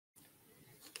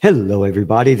Hello,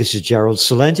 everybody. This is Gerald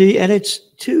Salenti, and it's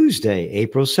Tuesday,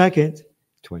 April 2nd,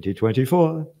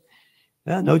 2024.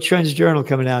 No Trends Journal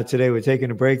coming out today. We're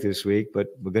taking a break this week, but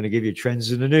we're going to give you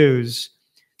trends in the news.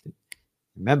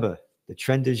 Remember, the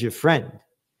trend is your friend.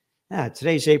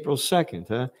 Today's April 2nd,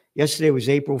 huh? Yesterday was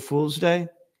April Fool's Day.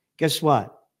 Guess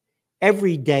what?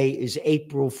 Every day is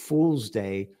April Fool's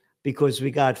Day because we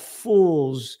got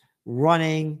fools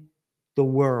running the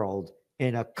world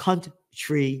in a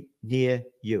country near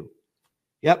you.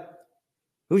 Yep.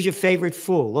 Who's your favorite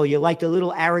fool? Oh, you like the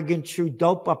little arrogant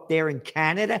Trudeau up there in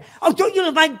Canada? Oh, don't you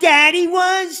know my daddy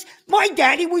was? My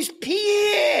daddy was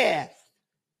Pierre.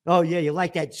 Oh, yeah, you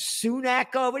like that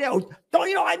Sunak over there? Oh, don't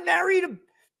you know I married a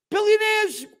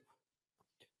billionaire's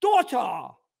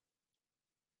daughter?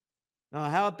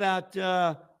 How about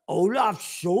Olaf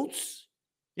Scholz?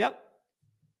 Yep.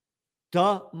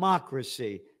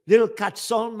 Democracy. Little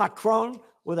Catson Macron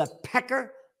with a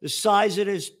pecker the size of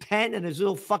his pen and his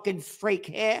little fucking fake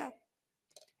hair.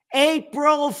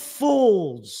 April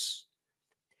Fools.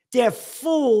 They're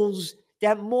fools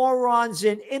that morons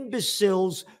and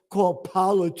imbeciles call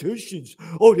politicians.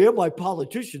 Oh, they're my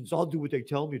politicians. I'll do what they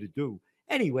tell me to do.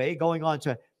 Anyway, going on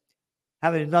to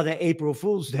having another April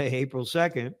Fool's Day, April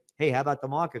 2nd. Hey, how about the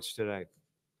markets today?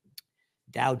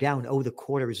 Dow down. Oh, the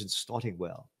quarter isn't starting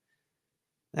well.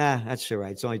 That's all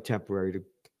right. It's only temporary. To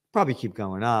probably keep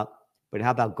going up. But how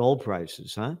about gold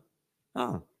prices, huh?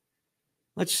 Oh,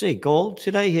 let's see. Gold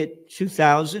today hit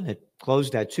 2,000. It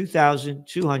closed at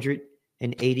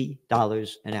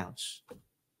 $2,280 an ounce.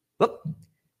 Whoop.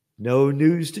 No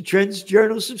news to Trends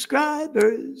Journal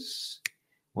subscribers.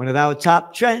 One of our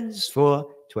top trends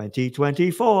for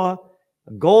 2024.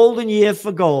 A golden year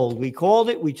for gold. We called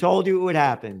it. We told you it would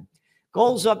happen.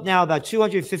 Gold's up now about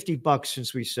 $250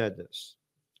 since we said this.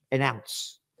 An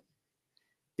ounce.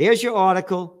 There's your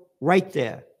article right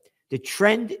there. The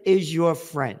trend is your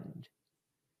friend.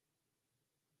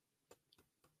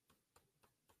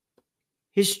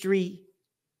 History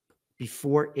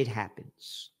before it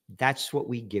happens. That's what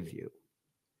we give you.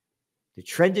 The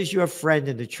trend is your friend,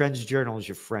 and the Trends Journal is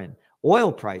your friend.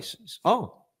 Oil prices.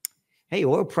 Oh, hey,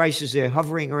 oil prices, they're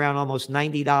hovering around almost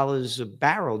 $90 a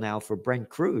barrel now for Brent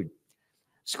crude.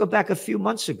 Let's go back a few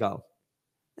months ago.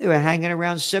 They were hanging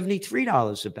around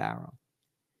 $73 a barrel.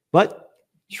 But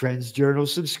Trends Journal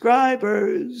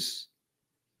subscribers,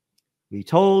 we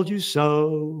told you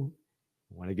so.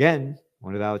 Again,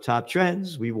 one of our top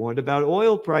trends, we warned about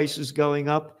oil prices going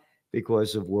up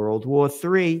because of World War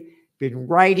III. Been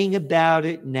writing about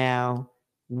it now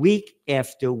week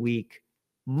after week,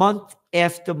 month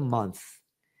after month,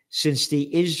 since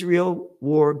the Israel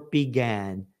war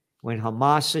began when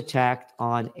Hamas attacked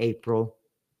on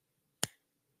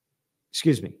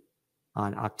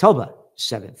October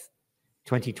 7th,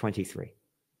 2023.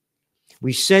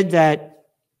 We said that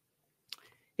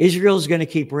Israel's going to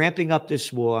keep ramping up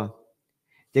this war.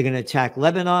 They're going to attack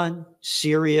Lebanon,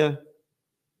 Syria,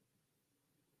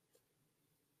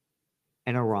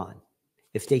 and Iran.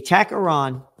 If they attack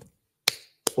Iran,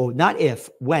 or not if,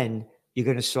 when, you're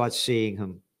going to start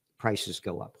seeing prices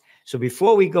go up. So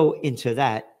before we go into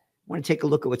that, I want to take a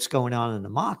look at what's going on in the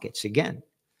markets again.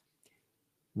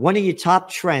 One of your top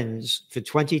trends for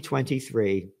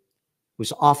 2023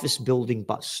 was office building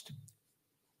bust.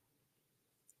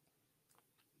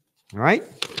 All right?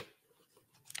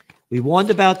 We warned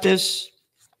about this,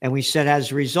 and we said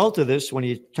as a result of this, one of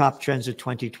your top trends of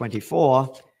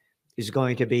 2024 is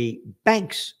going to be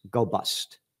banks go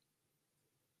bust.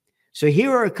 So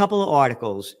here are a couple of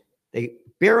articles. They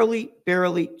barely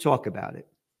talk about it.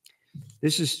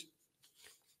 This is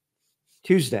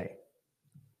Tuesday,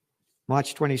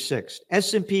 March 26th.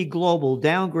 S&P Global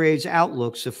downgrades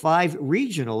outlooks of 5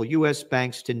 regional U.S.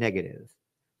 banks to negative.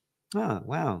 Oh,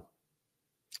 wow.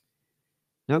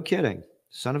 No kidding.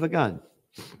 Son of a gun.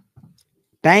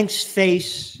 Banks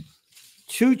face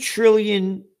 $2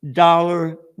 trillion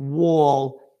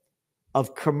wall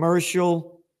of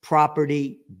commercial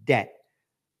property debt.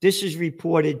 This is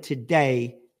reported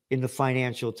today in the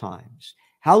Financial Times.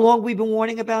 How long we've been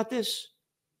warning about this?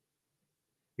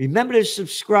 Remember to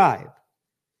subscribe.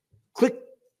 Click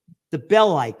the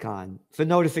bell icon for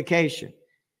notification,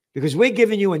 because we're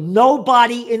giving you, and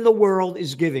nobody in the world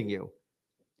is giving you,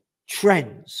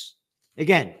 trends.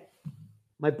 Again,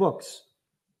 my books,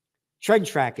 Trend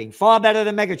Tracking, far better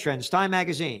than Megatrends, Time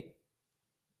Magazine.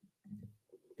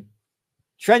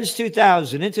 Trends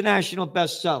 2000, international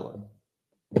bestseller.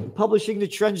 Publishing the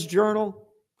Trends Journal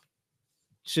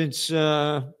since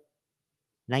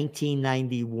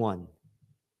 1991.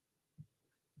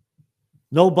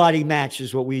 Nobody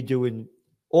matches what we do in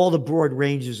all the broad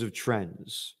ranges of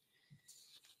trends.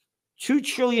 $2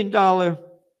 trillion,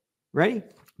 ready?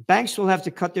 Banks will have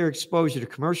to cut their exposure to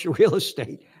commercial real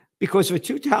estate because of a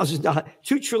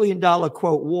 $2 trillion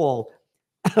quote wall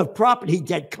of property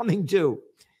debt coming due.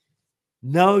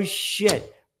 No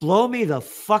shit. Blow me the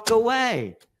fuck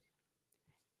away.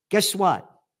 Guess what?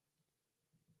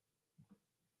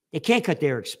 They can't cut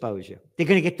their exposure. They're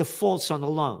going to get defaults on the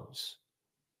loans.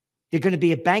 They're going to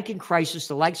be a banking crisis,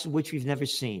 the likes of which we've never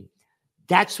seen.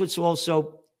 That's what's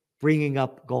also bringing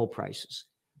up gold prices.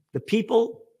 The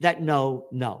people that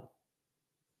know.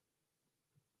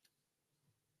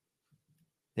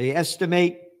 They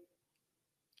estimate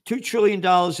 $2 trillion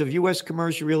of U.S.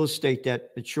 commercial real estate debt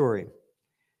maturing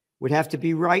would have to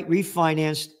be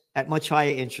refinanced at much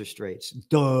higher interest rates.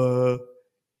 Duh.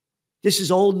 This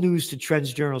is old news to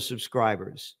Trends Journal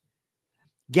subscribers.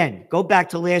 Again, go back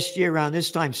to last year around this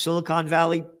time, Silicon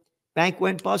Valley Bank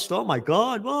went bust. Oh my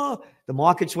God. Oh, the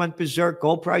markets went berserk.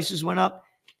 Gold prices went up.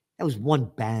 That was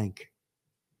one bank.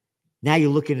 Now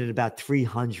you're looking at about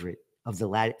 300 of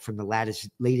from the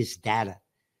latest data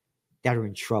that are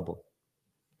in trouble.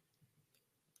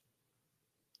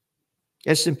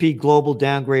 S&P Global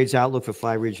downgrades outlook for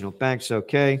 5 regional banks.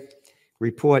 Okay.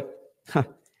 Report,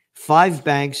 5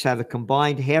 banks have a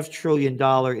combined $500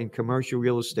 billion in commercial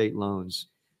real estate loans.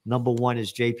 Number 1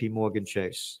 is JP Morgan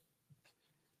Chase.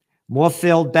 More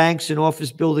failed banks and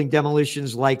office building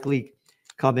demolitions likely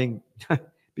coming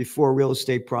before real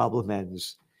estate problem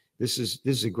ends. This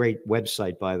is a great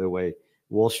website, by the way,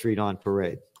 Wall Street on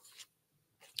Parade.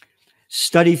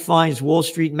 Study finds Wall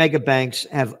Street mega banks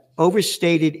have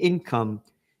overstated income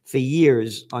for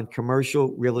years on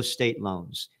commercial real estate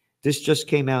loans. This just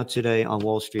came out today on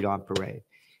Wall Street on Parade.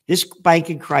 This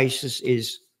banking crisis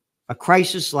is a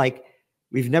crisis like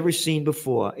we've never seen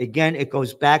before. Again, it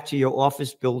goes back to your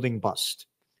office building bust.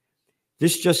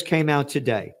 This just came out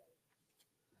today.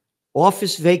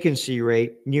 Office vacancy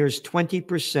rate nears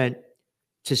 20%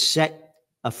 to set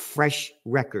a fresh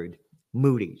record.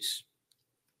 Moody's.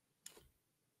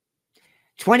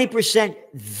 20%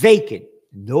 vacant.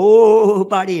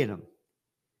 Nobody in them.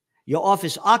 Your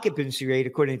office occupancy rate,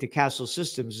 according to Castle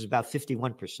Systems, is about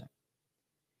 51%.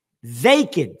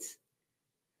 Vacant.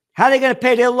 How are they going to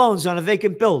pay their loans on a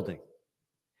vacant building?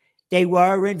 They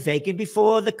weren't vacant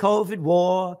before the COVID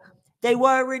war. They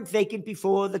weren't vacant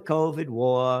before the COVID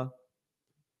war.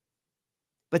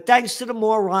 But thanks to the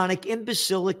moronic,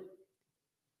 imbecilic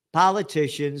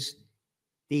politicians,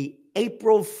 the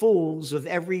April Fools of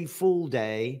every Fool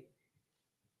Day,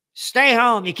 stay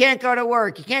home. You can't go to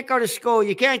work. You can't go to school.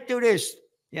 You can't do this.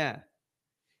 Yeah.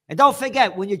 And don't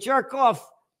forget, when you jerk off,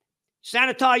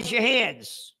 sanitize your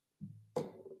hands.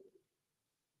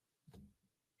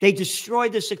 They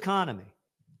destroyed this economy.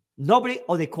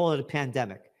 They call it a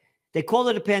pandemic. They call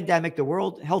it a pandemic. The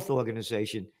World Health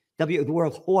Organization, the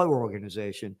World Health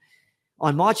Organization,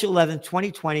 on March 11,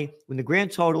 2020, when the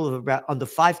grand total of about under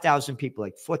 5,000 people,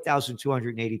 like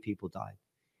 4,280 people died,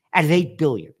 out of 8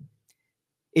 billion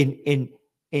in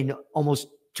almost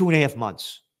 2.5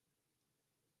 months.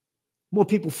 More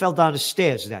people fell down the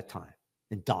stairs at that time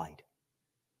and died.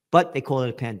 But they call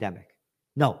it a pandemic.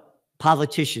 No,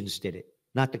 politicians did it,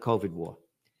 not the COVID war.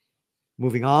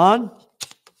 Moving on.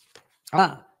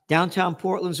 Downtown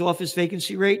Portland's office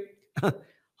vacancy rate,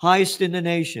 highest in the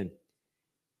nation,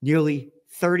 nearly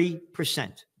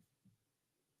 30%.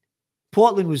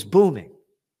 Portland was booming.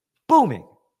 Booming.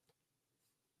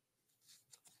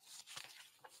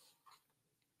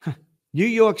 New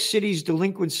York City's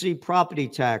delinquency property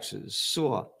taxes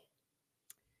soar.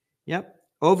 Yep.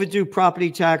 Overdue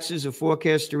property taxes are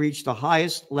forecast to reach the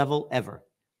highest level ever,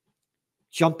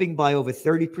 jumping by over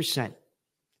 30%.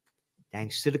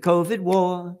 Thanks to the COVID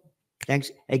war.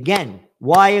 Thanks. Again,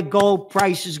 why are gold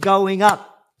prices going up?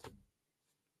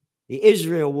 The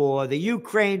Israel war, the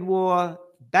Ukraine war,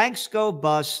 banks go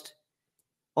bust,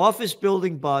 office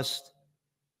building bust.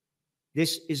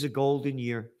 This is a golden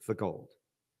year for gold.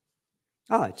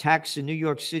 Tax in New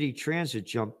York City transit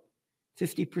jumped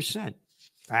 50%.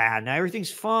 Now everything's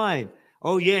fine.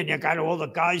 Oh, yeah, and you got all the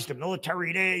guys, the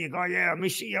military there. You go, yeah, let me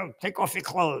see you. Take off your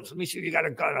clothes. Let me see if you got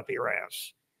a gun up your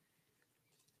ass.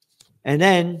 And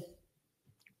then,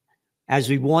 as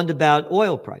we warned about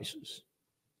oil prices,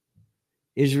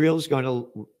 Israel is going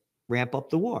to ramp up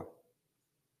the war.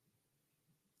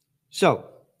 So,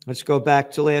 let's go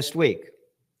back to last week.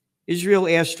 Israel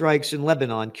airstrikes in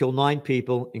Lebanon kill 9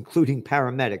 people, including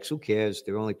paramedics. Who cares?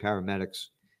 They're only paramedics.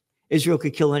 Israel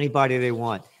could kill anybody they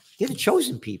want. They're the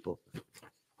chosen people.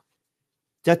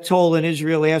 Death toll in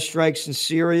Israel airstrikes in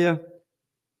Syria.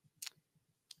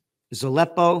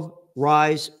 Aleppo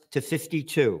rise to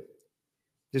 52.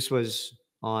 This was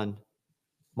on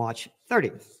March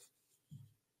 30th.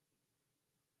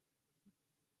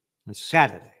 It's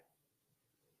Saturday.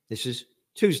 This is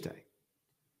Tuesday.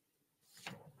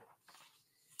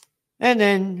 And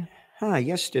then,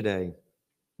 yesterday,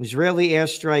 Israeli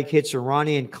airstrike hits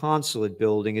Iranian consulate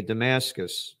building in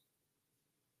Damascus.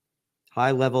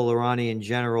 High-level Iranian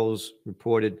generals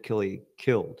reported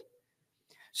killed.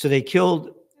 So they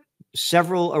killed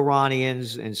several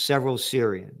Iranians and several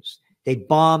Syrians. They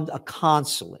bombed a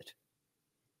consulate.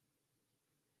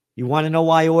 You want to know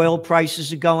why oil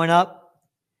prices are going up?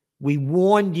 We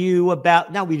warned you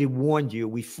about, no, we didn't warn you,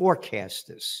 we forecast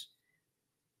this.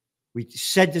 We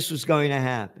said this was going to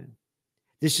happen.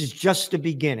 This is just the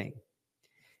beginning.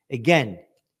 Again,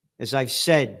 as I've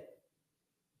said,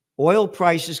 oil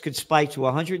prices could spike to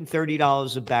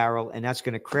 $130 a barrel, and that's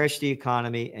going to crash the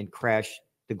economy and crash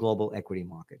the global equity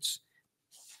markets.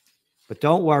 But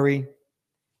don't worry.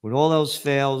 When all else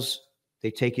fails, they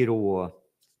take you to war.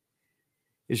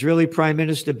 Israeli Prime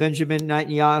Minister Benjamin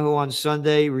Netanyahu on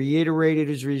Sunday reiterated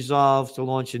his resolve to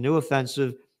launch a new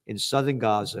offensive in southern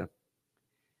Gaza.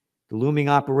 The looming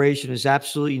operation is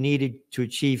absolutely needed to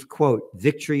achieve, quote,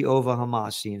 victory over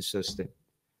Hamas, he insisted.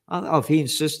 Oh, if he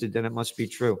insisted, then it must be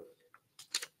true.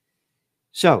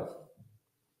 So,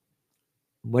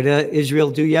 what did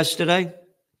Israel do yesterday?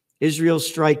 Israel's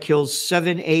strike kills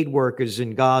 7 aid workers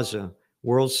in Gaza.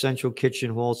 World Central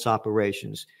Kitchen halts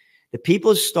operations. The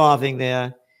people are starving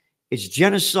there. It's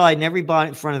genocide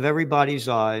in front of everybody's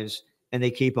eyes, and they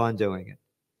keep on doing it.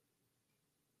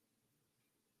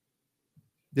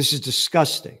 This is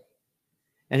disgusting.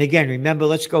 And again, remember,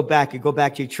 let's go back to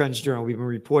your Trends Journal. We've been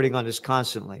reporting on this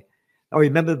constantly. Oh,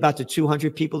 remember about the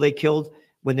 200 people they killed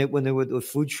when they were with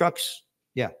food trucks?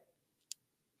 Yeah.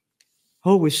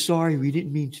 Oh, we're sorry. We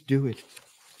didn't mean to do it.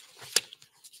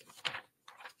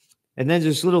 And then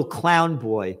this little clown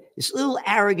boy, this little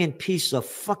arrogant piece of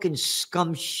fucking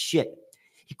scum shit.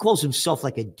 He calls himself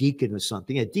like a deacon or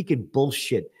something. A deacon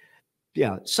bullshit.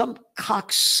 Yeah, some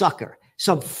cocksucker.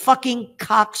 Some fucking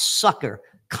cocksucker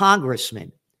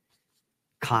congressman.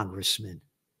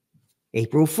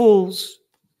 April Fools.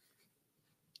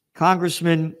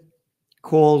 Congressman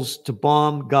calls to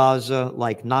bomb Gaza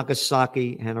like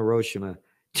Nagasaki and Hiroshima.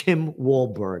 Tim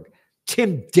Walberg.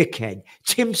 Tim Dickhead.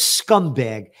 Tim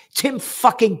Scumbag. Tim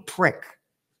fucking prick.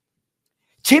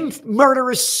 Tim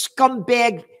murderous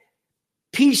scumbag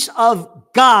piece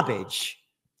of garbage.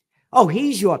 Oh,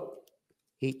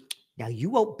 now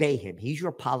you obey him. He's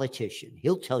your politician.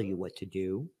 He'll tell you what to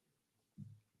do.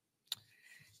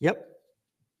 Yep.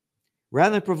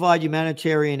 Rather than provide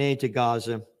humanitarian aid to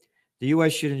Gaza, the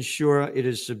U.S. should ensure it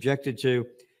is subjected to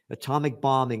atomic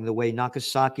bombing the way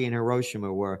Nagasaki and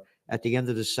Hiroshima were at the end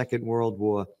of the Second World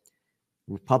War,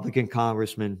 Republican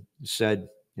congressman said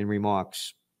in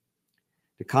remarks.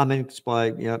 The comments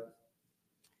by, Tim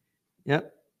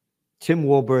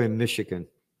Walberg in Michigan.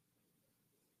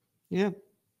 Yeah.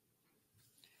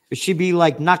 It should be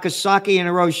like Nagasaki and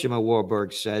Hiroshima,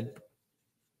 Warburg said.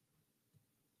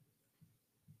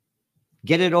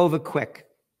 Get it over quick.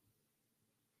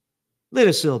 Look at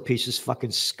this little piece of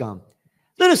fucking scum.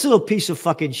 Look at this little piece of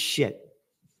fucking shit.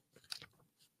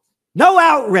 No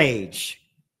outrage.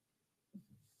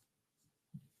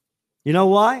 You know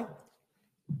why?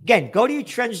 Again, go to your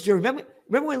Trends Journal.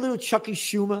 Remember when little Chucky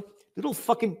Schumer, little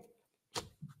fucking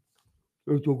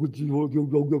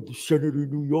the senator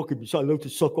in New York, and I like to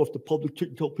suck off the public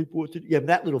and tell people what to do. Yeah,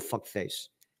 that little fuckface.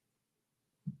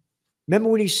 Remember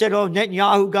when he said, oh,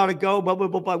 Netanyahu got to go, blah, blah,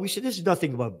 blah, blah. We said, this is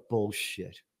nothing but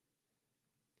bullshit.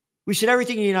 We said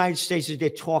everything in the United States is their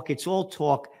talk. It's all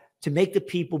talk to make the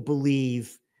people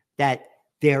believe that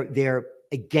they're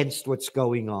against what's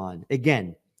going on.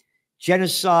 Again,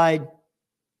 genocide,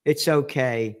 it's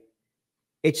okay.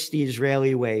 It's the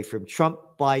Israeli way from Trump,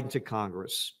 Biden to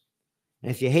Congress.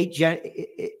 And if you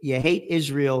hate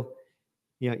Israel,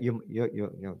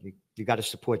 you got to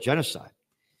support genocide.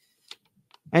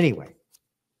 Anyway,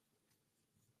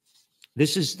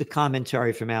 this is the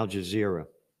commentary from Al Jazeera.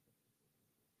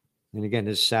 And again,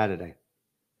 this is Saturday.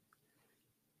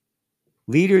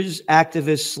 Leaders,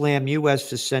 activists slam U.S.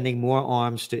 for sending more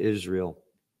arms to Israel.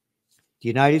 The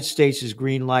United States has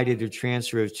green-lighted a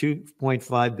transfer of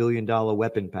 $2.5 billion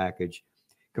weapon package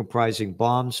comprising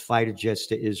bombs, fighter jets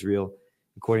to Israel,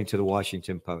 according to the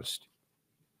Washington Post.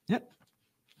 Yep.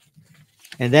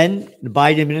 And then the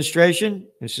Biden administration,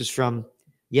 this is from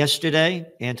yesterday,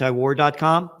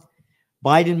 antiwar.com.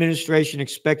 Biden administration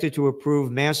expected to approve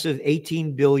massive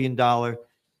 $18 billion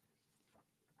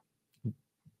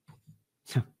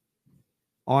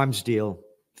arms deal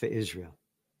for Israel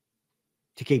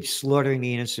to keep slaughtering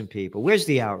the innocent people. Where's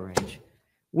the outrage?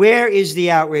 Where is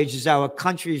the outrage as our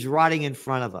country is rotting in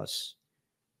front of us?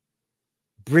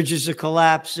 Bridges are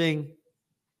collapsing.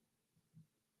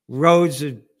 Roads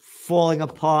are falling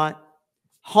apart.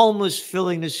 Homeless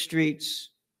filling the streets.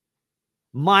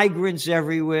 Migrants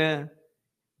everywhere.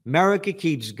 America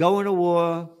keeps going to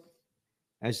war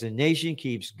as the nation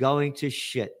keeps going to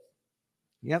shit.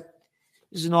 Yep.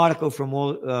 This is an article from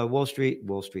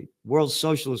World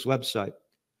Socialist website.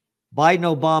 Biden,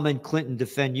 Obama, and Clinton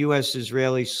defend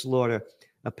U.S.-Israeli slaughter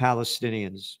of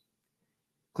Palestinians.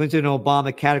 Clinton and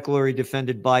Obama categorically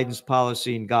defended Biden's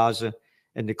policy in Gaza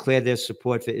and declared their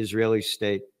support for Israeli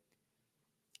state.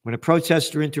 When a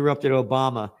protester interrupted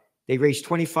Obama, they raised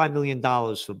 $25 million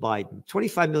for Biden.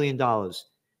 $25 million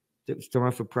to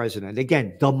run for president.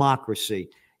 Again, democracy.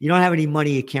 You don't have any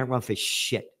money, you can't run for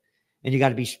shit. And you got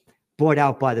to be bought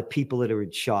out by the people that are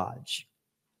in charge.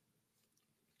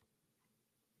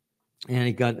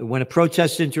 And when a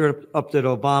protester interrupted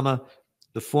Obama,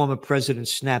 the former president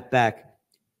snapped back.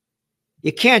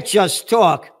 You can't just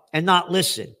talk and not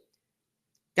listen.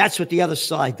 That's what the other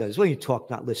side does. When you talk,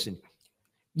 not listen.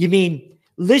 You mean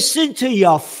listen to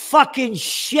your fucking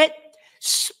shit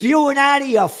spewing out of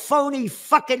your phony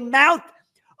fucking mouth?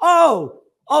 Oh,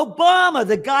 Obama,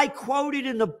 the guy quoted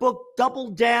in the book,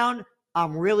 Double Down,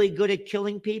 I'm really good at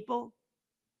killing people.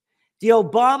 The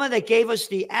Obama that gave us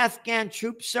the Afghan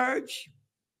troop surge.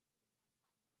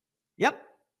 Yep.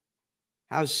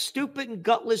 How stupid and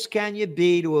gutless can you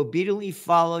be to obediently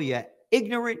follow your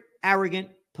ignorant, arrogant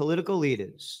political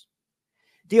leaders?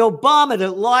 The Obama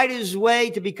that lied his way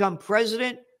to become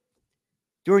president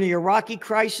during the Iraqi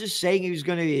crisis, saying he was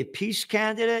going to be a peace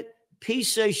candidate,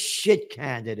 piece of shit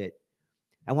candidate.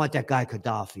 I want that guy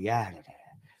Gaddafi out of there.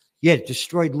 Yeah,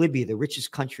 destroyed Libya, the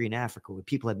richest country in Africa, where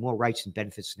people had more rights and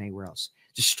benefits than anywhere else.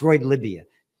 Destroyed Libya,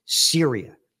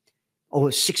 Syria.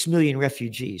 Over 6 million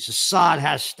refugees. Assad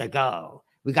has to go.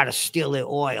 We got to steal their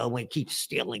oil and we keep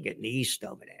stealing it in the east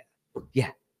over there. Yeah.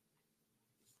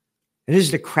 And this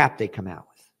is the crap they come out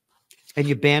with. And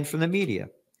you're banned from the media.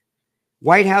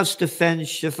 White House defends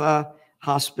Shifa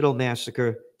hospital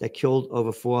massacre that killed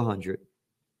over 400.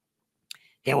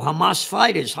 There were Hamas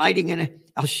fighters hiding in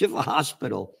Al-Shifa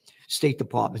hospital. State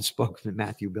Department spokesman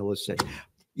Matthew Miller said,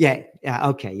 yeah,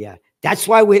 okay, yeah. That's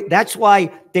why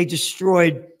they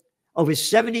destroyed over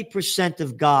 70%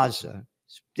 of Gaza,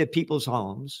 the people's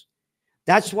homes.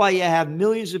 That's why you have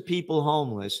millions of people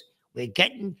homeless. We're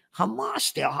getting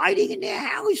Hamas. They're hiding in their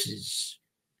houses.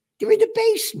 They're in the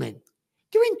basement.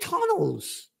 They're in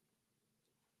tunnels.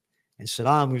 And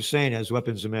Saddam Hussein has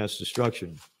weapons of mass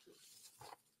destruction.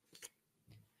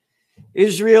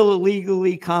 Israel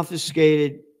illegally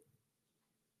confiscated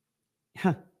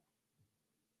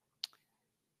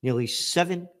nearly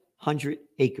 700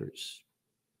 acres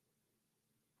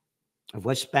of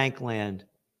West Bank land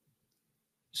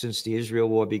since the Israel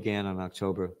war began on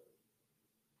October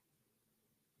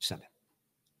 7,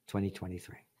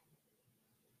 2023.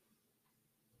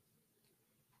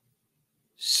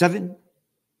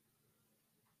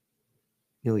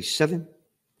 Nearly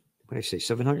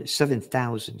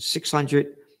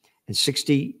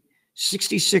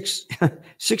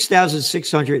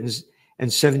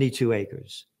 6,672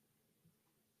 acres.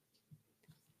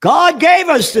 God gave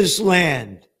us this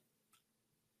land.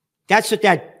 That's what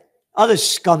that other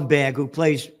scumbag who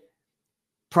plays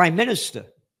prime minister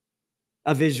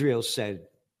of Israel said.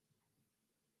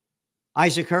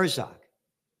 Isaac Herzog.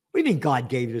 What do you mean God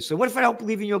gave you this? So what if I don't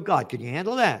believe in your God? Can you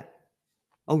handle that?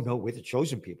 Oh, no, we're the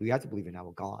chosen people. You have to believe in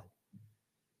our God.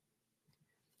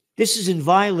 This is in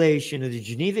violation of the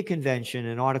Geneva Convention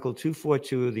and Article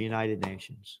 242 of the United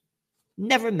Nations.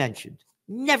 Never mentioned.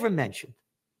 Never mentioned.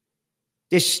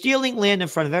 They're stealing land in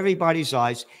front of everybody's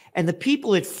eyes. And the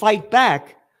people that fight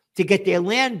back to get their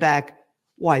land back,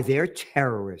 why, they're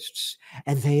terrorists.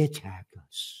 And they attack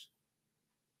us.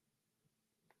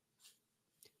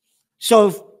 So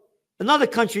if another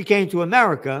country came to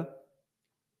America,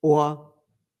 or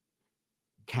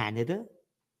Canada,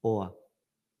 or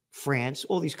France,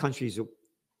 all these countries that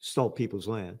stole people's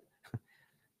land,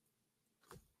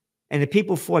 and the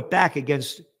people fought back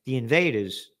against the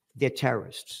invaders, they're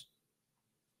terrorists.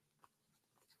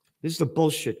 This is the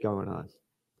bullshit going on.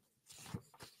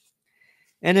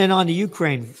 And then on the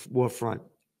Ukraine war front,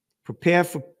 prepare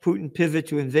for Putin pivot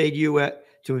to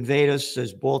invade us,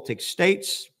 says Baltic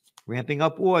states, ramping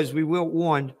up wars. We were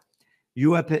warned.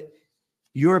 Europe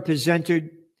has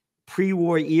entered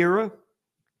pre-war era.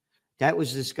 That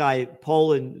was this guy,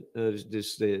 Poland,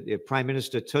 the Prime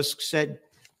Minister Tusk said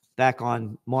back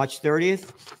on March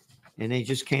 30th. And they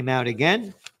just came out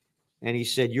again. And he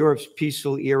said Europe's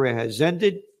peaceful era has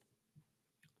ended.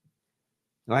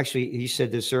 No, actually, he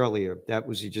said this earlier.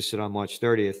 He just said on March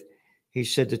 30th. He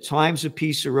said, the times of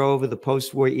peace are over. The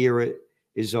post-war era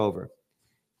is over.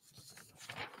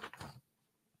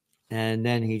 And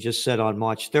then he just said on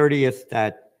March 30th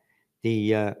that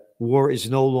the war is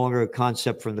no longer a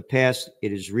concept from the past.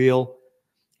 It is real.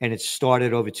 And it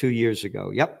started over 2 years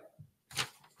ago. Yep.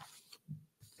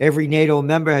 Every NATO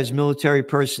member has military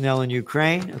personnel in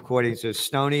Ukraine, according to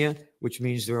Estonia, which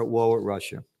means they're at war with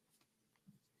Russia.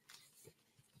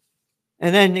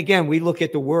 And then again, we look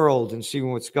at the world and see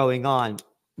what's going on.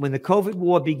 When the COVID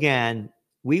war began,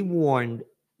 we warned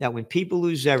that when people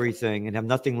lose everything and have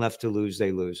nothing left to lose,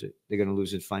 they lose it. They're going to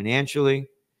lose it financially,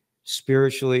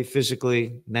 spiritually,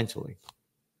 physically, mentally.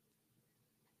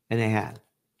 And they have.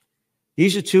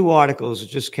 These are two articles that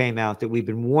just came out that we've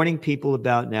been warning people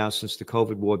about now since the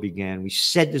COVID war began. We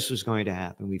said this was going to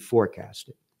happen. We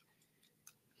forecasted.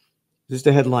 This is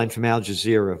the headline from Al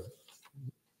Jazeera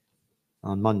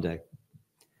on Monday.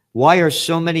 Why are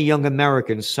so many young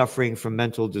Americans suffering from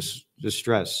mental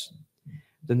distress?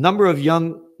 The number of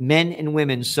young men and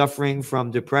women suffering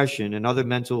from depression and other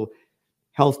mental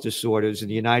health disorders in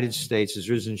the United States has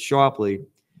risen sharply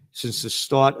since the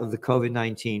start of the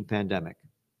COVID-19 pandemic,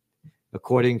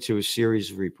 according to a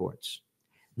series of reports.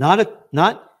 Not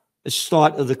a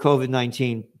start of the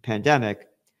COVID-19 pandemic,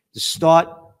 the start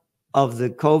of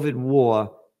the COVID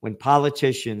war when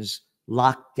politicians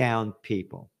locked down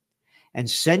people and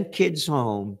sent kids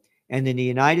home. And in the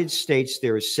United States,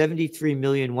 there are 73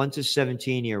 million 1 to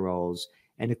 17-year-olds.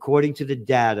 And according to the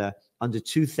data, under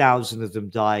 2,000 of them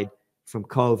died from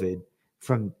COVID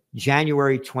from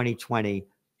January 2020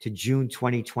 to June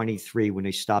 2023 when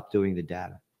they stopped doing the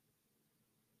data.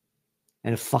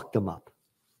 And it fucked them up.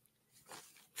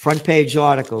 Front page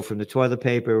article from the Toilet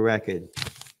Paper Record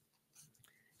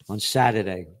on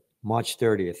Saturday, March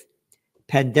 30th.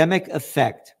 Pandemic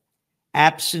effect.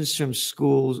 Absence from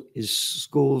schools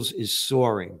is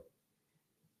soaring.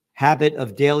 Habit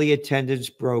of daily attendance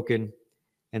broken,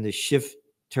 and the shift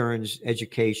turns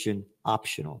education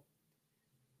optional.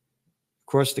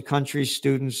 Across the country,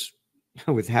 students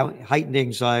with heightened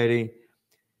anxiety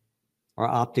are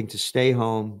opting to stay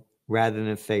home rather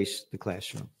than face the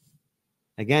classroom.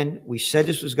 Again, we said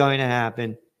this was going to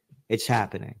happen. It's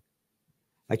happening.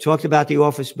 I talked about the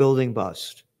office building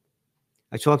bust.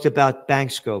 I talked about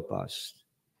Bankscope bust,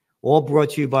 all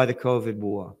brought to you by the COVID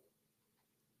war.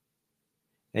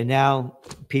 And now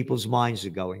people's minds are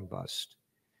going bust.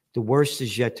 The worst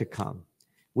is yet to come.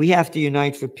 We have to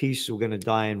unite for peace, or we're going to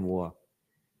die in war.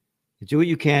 Do what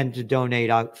you can to donate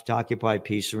to Occupy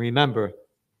Peace. And remember,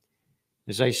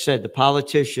 as I said, the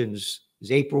politicians,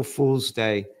 it's April Fool's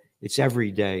Day. It's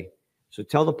every day. So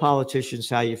tell the politicians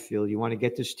how you feel. You want to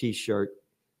get this T-shirt.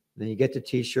 Then you get the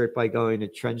T-shirt by going to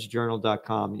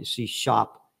trendsjournal.com. You see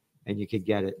shop, and you can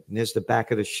get it. And there's the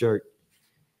back of the shirt,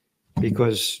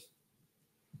 because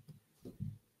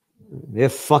they're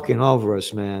fucking over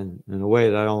us, man, in a way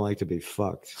that I don't like to be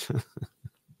fucked.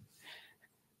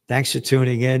 Thanks for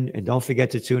tuning in. And don't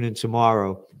forget to tune in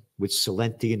tomorrow with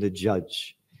Celente and the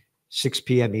Judge, 6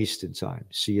 p.m. Eastern time.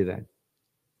 See you then.